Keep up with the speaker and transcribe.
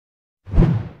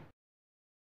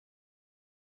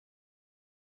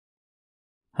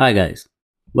Hi guys,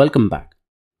 welcome back.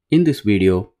 In this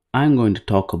video, I'm going to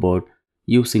talk about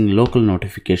using local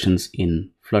notifications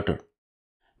in Flutter.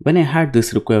 When I had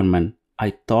this requirement,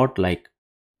 I thought like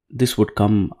this would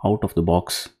come out of the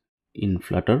box in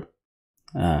Flutter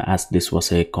as this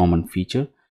was a common feature,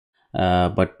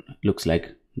 but looks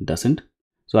like doesn't.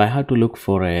 So I had to look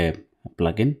for a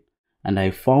plugin and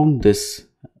I found this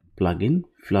plugin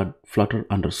flutter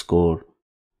underscore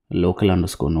local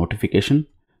underscore notification,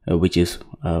 which is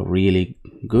really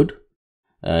good.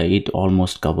 It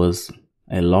almost covers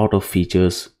a lot of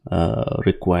features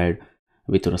required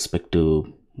with respect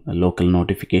to local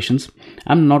notifications.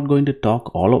 I'm not going to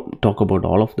talk about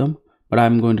all of them, but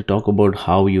I'm going to talk about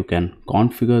how you can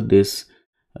configure this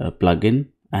plugin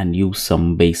and use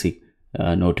some basic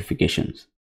notifications.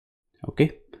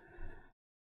 Okay,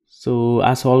 so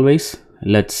as always,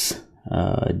 let's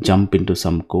jump into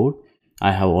some code.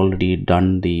 I have already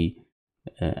done the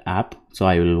app, so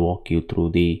I will walk you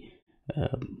through the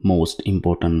most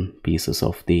important pieces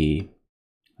of the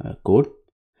code.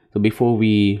 So before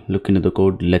we look into the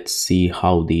code, let's see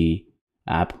how the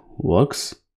app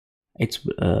works. It's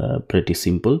pretty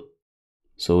simple.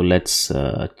 So let's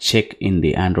check in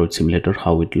the Android simulator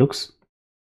how it looks.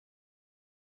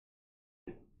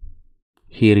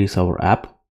 Here is our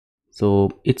app. So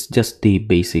it's just the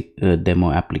basic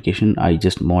demo application. I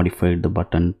just modified the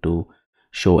button to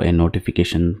show a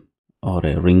notification or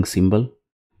a ring symbol.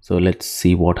 So let's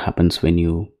see what happens when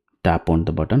you tap on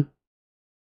the button.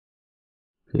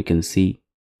 So you can see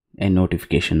a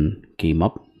notification came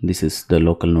up. This is the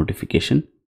local notification.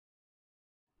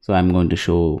 So I'm going to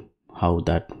show how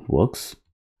that works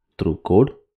through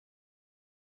code.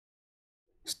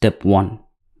 Step 1,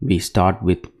 we start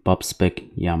with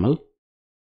pubspec YAML.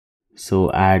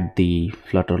 So add the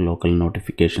Flutter local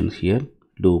notifications here,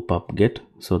 do pub get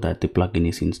so that the plugin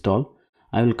is installed.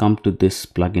 I will come to this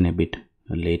plugin a bit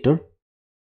later.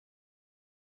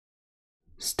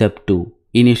 Step 2,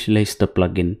 initialize the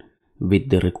plugin with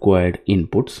the required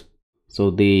inputs.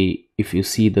 So if you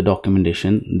see the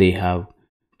documentation, they have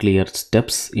clear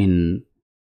steps in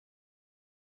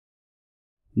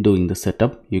doing the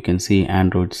setup. You can see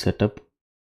Android setup,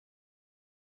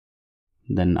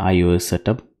 then iOS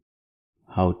setup,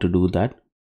 how to do that,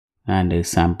 and a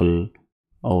sample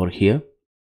over here.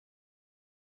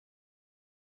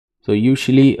 So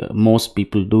usually most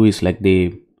people do is like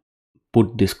they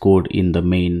put this code in the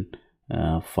main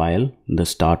file, the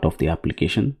start of the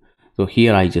application. So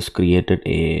here I just created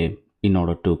in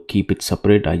order to keep it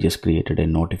separate, I just created a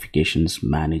notifications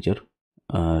manager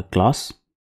class.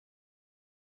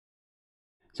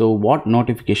 So what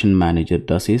notification manager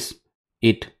does is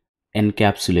it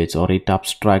encapsulates or it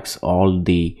abstracts all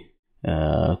the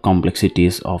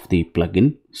complexities of the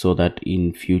plugin, so that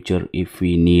in future if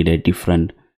we need a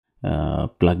different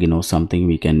plugin or something,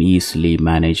 we can easily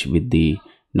manage with the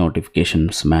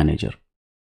notifications manager.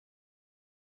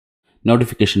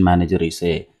 Notification manager is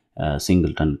a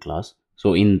singleton class.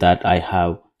 So in that I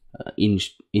have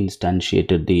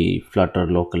instantiated the Flutter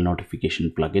local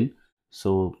notification plugin.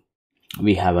 So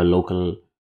we have a local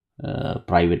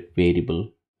private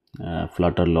variable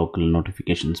Flutter local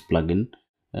notifications plugin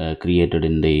created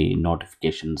in the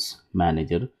notifications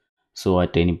manager. So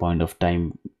at any point of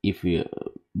time, if you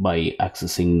by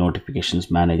accessing notifications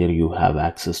manager, you have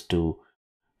access to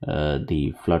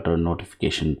the Flutter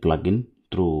notification plugin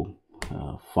through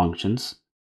functions.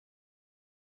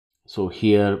 So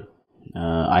here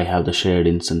I have the shared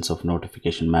instance of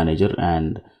notification manager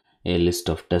and a list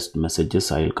of test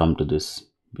messages. I will come to this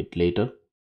bit later.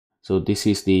 So this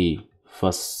is the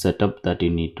first setup that you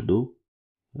need to do.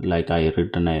 Like I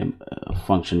written a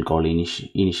function called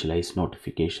initialize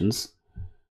notifications.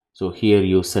 So here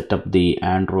you set up the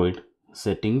Android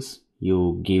settings,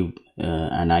 you give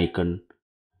an icon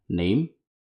name.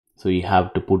 So you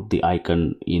have to put the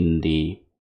icon in the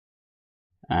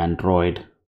Android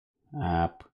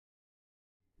app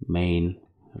main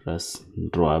res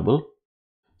drawable.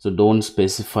 So don't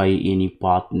specify any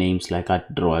path names like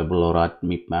at drawable or at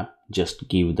mipmap, just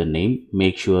give the name.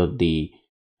 Make sure the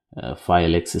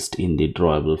file exists in the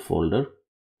drawable folder.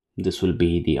 This will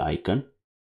be the icon.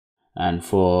 And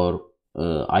for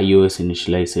iOS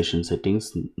initialization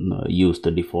settings, use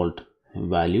the default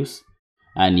values,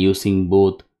 and using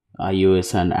both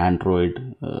iOS and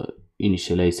Android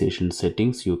initialization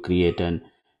settings, you create an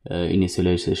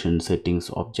initialization settings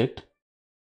object,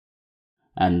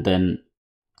 and then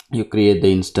you create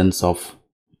the instance of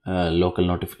local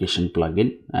notification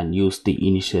plugin and use the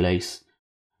initialize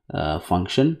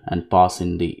function and pass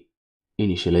in the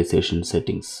initialization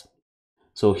settings.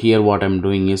 So here what I'm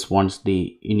doing is, once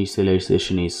the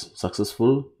initialization is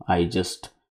successful, I just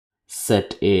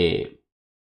set a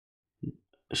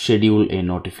schedule a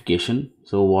notification.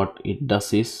 So what it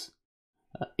does is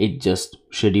it just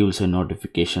schedules a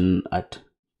notification at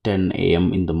 10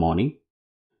 a.m. in the morning.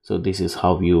 So this is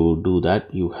how you do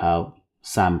that. You have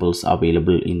samples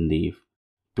available in the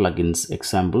plugins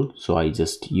example, so I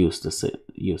just use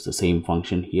the same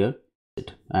function here,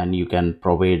 and you can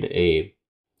provide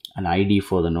an ID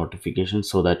for the notification,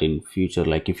 so that in future,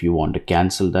 like if you want to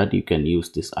cancel that, you can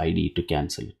use this ID to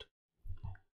cancel it.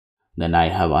 Then I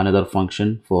have another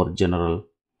function for general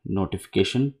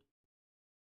notification.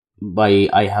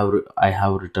 I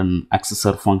have written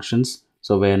accessor functions,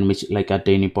 so when which, like at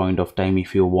any point of time,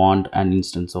 if you want an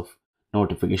instance of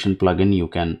notification plugin, you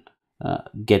can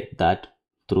get that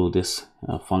through this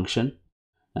function.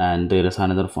 And there is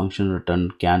another function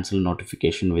return cancel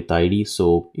notification with ID.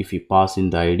 So if you pass in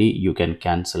the ID, you can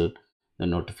cancel the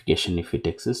notification if it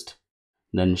exists.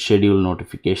 Then schedule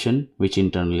notification, which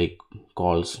internally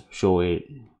calls show a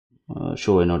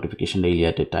notification daily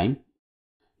at a time.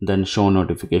 Then show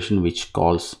notification, which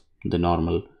calls the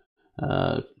normal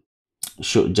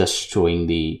just showing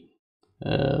the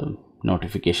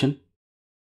notification.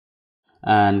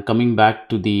 And coming back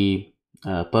to the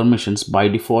permissions, by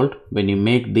default, when you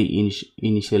make the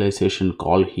initialization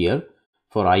call here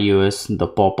for iOS, the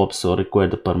pop-ups or require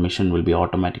the permission will be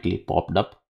automatically popped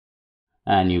up,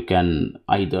 and you can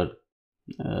either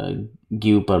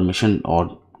give permission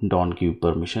or don't give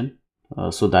permission.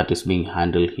 So that is being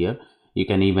handled here. You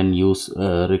can even use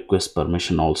request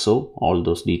permission also. All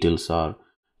those details are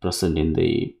present in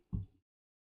the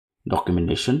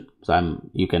documentation, so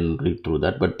you can read through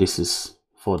that, but this is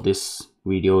for this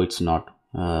video, it's not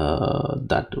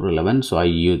that relevant. So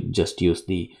I just use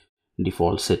the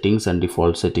default settings, and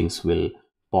default settings will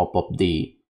pop up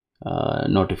the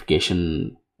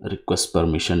notification request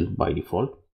permission by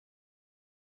default.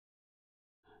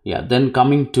 Yeah, then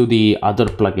coming to the other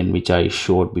plugin which I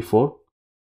showed before,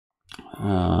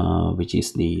 which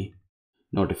is the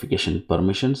notification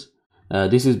permissions.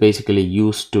 This is basically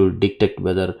used to detect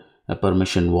whether a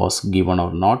permission was given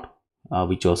or not,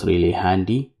 which was really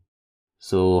handy.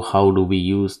 So how do we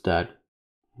use that?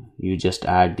 You just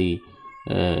add the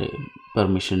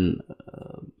permission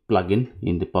plugin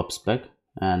in the pub spec,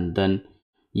 and then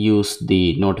use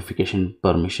the notification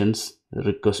permissions,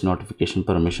 request notification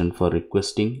permission for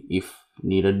requesting if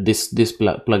needed. This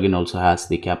plugin also has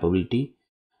the capability,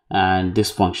 and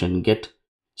this function get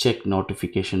check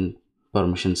notification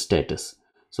permission status.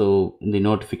 So the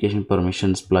notification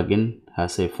permissions plugin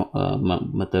has a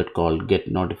method called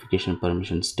get notification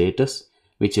permission status,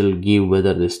 which will give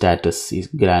whether the status is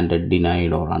granted,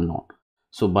 denied, or unknown.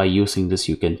 So by using this,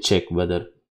 you can check whether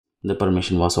the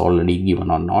permission was already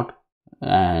given or not,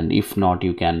 and if not,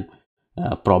 you can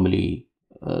probably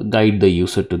guide the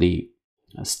user to the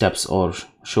steps, or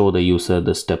show the user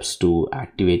the steps to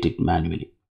activate it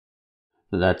manually.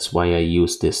 So that's why I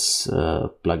use this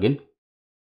plugin.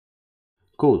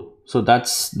 Cool. So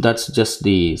that's just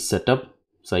the setup.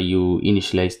 So you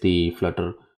initialize the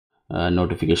Flutter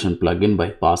notification plugin by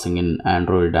passing in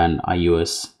Android and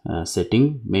iOS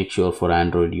setting. Make sure for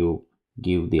Android you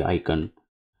give the icon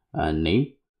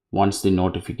name. Once the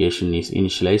notification is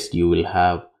initialized, you will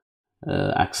have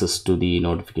access to the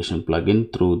notification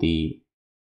plugin through the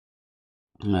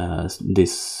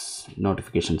this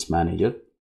notifications manager.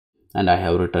 And I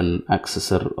have written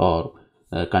accessor or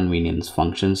convenience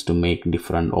functions to make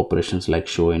different operations like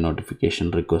show a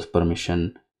notification, request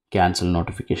permission, cancel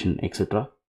notification, etc.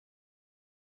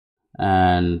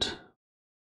 And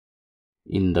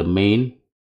in the main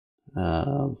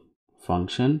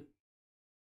function,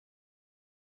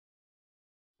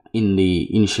 in the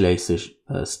initialization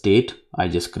state, I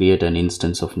just create an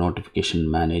instance of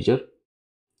notification manager,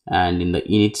 and in the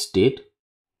init state,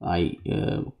 I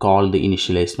call the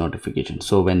initialize notification.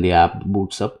 So when the app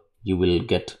boots up, you will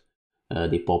get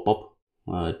the pop-up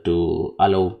to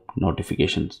allow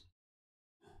notifications,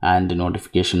 and the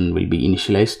notification will be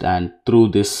initialized, and through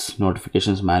this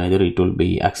notifications manager, it will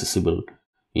be accessible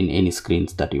in any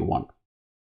screens that you want.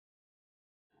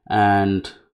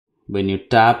 And when you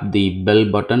tap the bell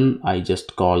button, I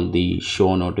just call the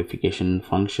show notification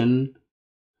function,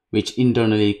 which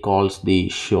internally calls the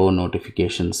show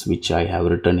notifications, which I have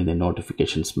written in the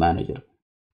notifications manager.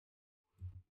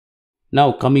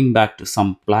 Now coming back to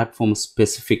some platform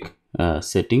specific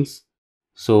settings.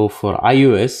 So for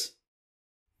iOS,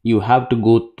 you have to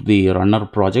go to the runner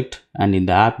project, and in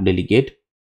the app delegate,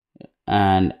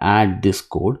 and add this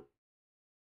code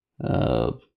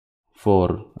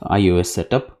for iOS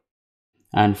setup.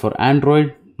 And for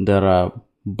Android, there are a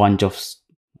bunch of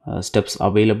steps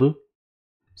available.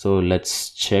 So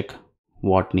let's check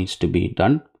what needs to be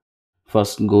done.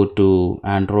 First go to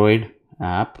Android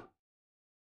app,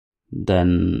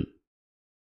 then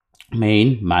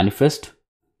main manifest.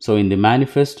 So in the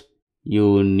manifest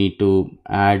you need to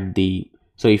add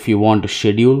so if you want to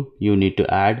schedule, you need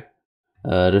to add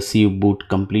receive boot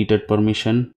completed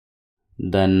permission.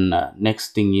 Then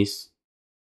next thing is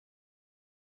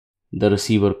the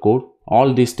receiver code.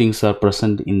 All these things are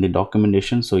present in the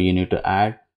documentation, so you need to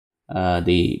add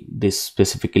this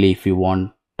specifically if you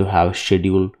want to have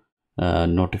schedule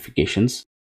notifications.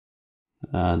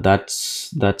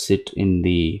 That's it in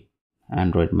the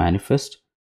Android manifest.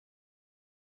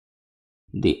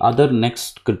 The other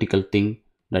next critical thing,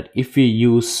 that if you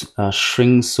use a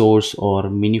string source or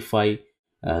minify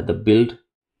the build,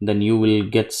 then you will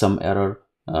get some error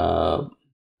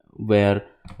where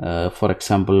for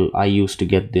example I used to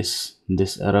get this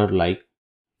error like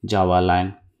Java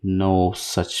line no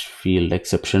such field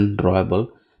exception drawable.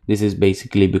 This is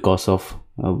basically because of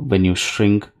when you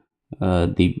shrink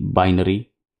the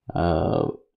binary,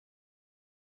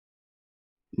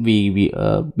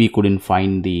 we couldn't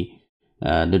find the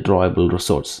drawable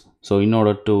resource. So in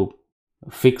order to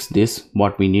fix this,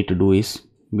 what we need to do is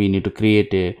we need to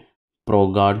create a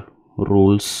Proguard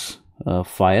rules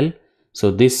file. So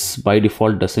this by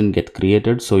default doesn't get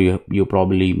created, so you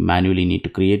probably manually need to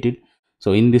create it.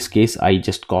 So in this case I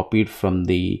just copied from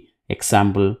the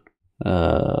example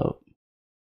code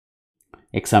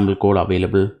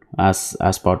available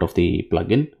as part of the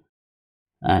plugin,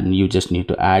 and you just need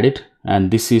to add it.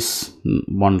 And this is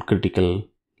one critical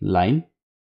line,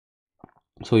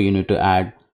 so you need to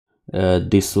add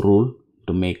this rule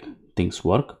to make things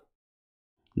work.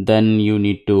 Then you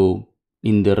need to,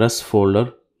 in the rest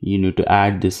folder, you need to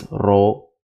add this raw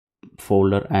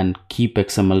folder and keep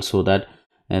XML, so that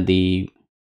the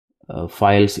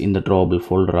files in the drawable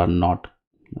folder are not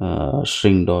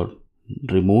shrinked or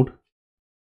removed.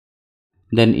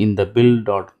 Then in the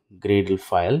build.gradle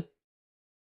file,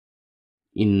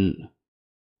 in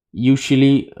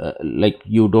usually like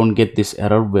you don't get this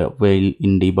error while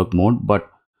in debug mode, but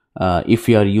if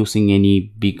you are using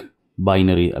any big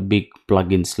big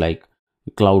plugins like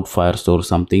Cloudflare or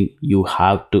something, you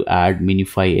have to add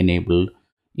minify enabled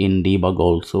in debug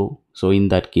also. So in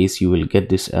that case you will get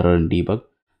this error in debug.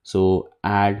 So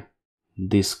add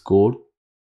this code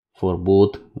for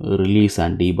both release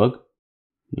and debug,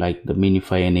 like the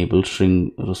minify enable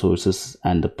string resources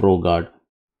and the Proguard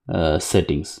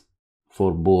settings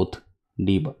for both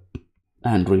debug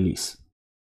and release.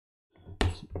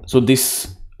 So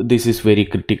this is very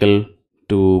critical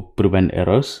to prevent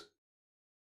errors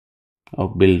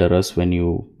or build errors when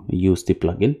you use the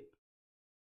plugin.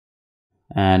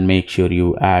 And make sure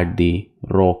you add the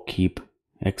raw keep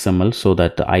XML so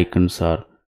that the icons are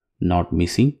not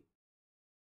missing.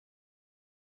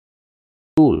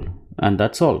 Cool. And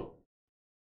that's all.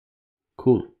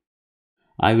 Cool.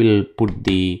 I will put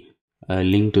the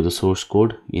link to the source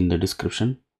code in the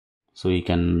description, so you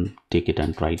can take it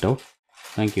and try it out.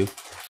 Thank you.